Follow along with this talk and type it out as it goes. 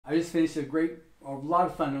I just finished a lot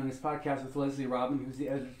of fun on this podcast with Lezli Robyn, who's the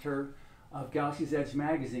editor of Galaxy's Edge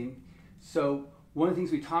magazine. So one of the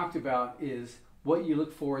things we talked about is what you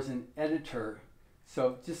look for as an editor.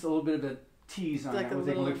 So just a little bit of a tease on that, what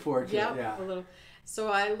they can look forward to. Yeah, a little. So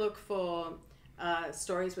I look for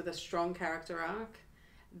stories with a strong character arc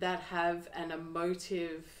that have an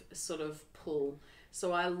emotive sort of pull.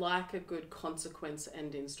 So I like a good consequence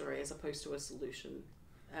ending story as opposed to a solution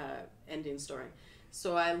ending story.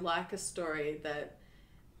 So I like a story that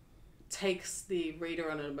takes the reader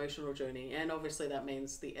on an emotional journey, and obviously that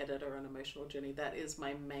means the editor on an emotional journey. That is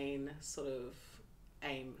my main sort of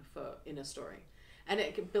aim in a story. And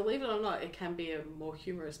believe it or not, it can be a more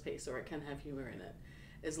humorous piece, or it can have humor in it.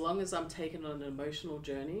 As long as I'm taken on an emotional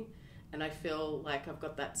journey and I feel like I've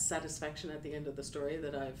got that satisfaction at the end of the story,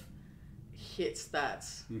 that I've hit that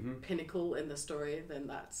pinnacle in the story, then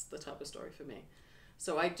that's the type of story for me.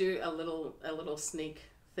 So I do a little sneak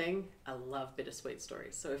thing. I love bittersweet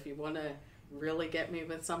stories. So if you want to really get me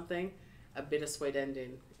with something, a bittersweet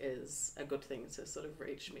ending is a good thing to sort of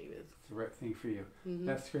reach me with. It's the right thing for you.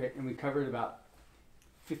 That's great. And we covered about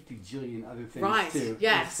 50 jillion other things right. too.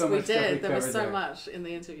 Yes, we did. There was so much in the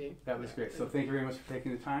interview. That was great. So thank you very much for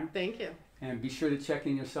taking the time. Thank you. And be sure to check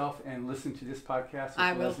in yourself and listen to this podcast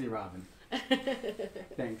with Lezli Robyn.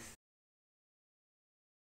 Thanks.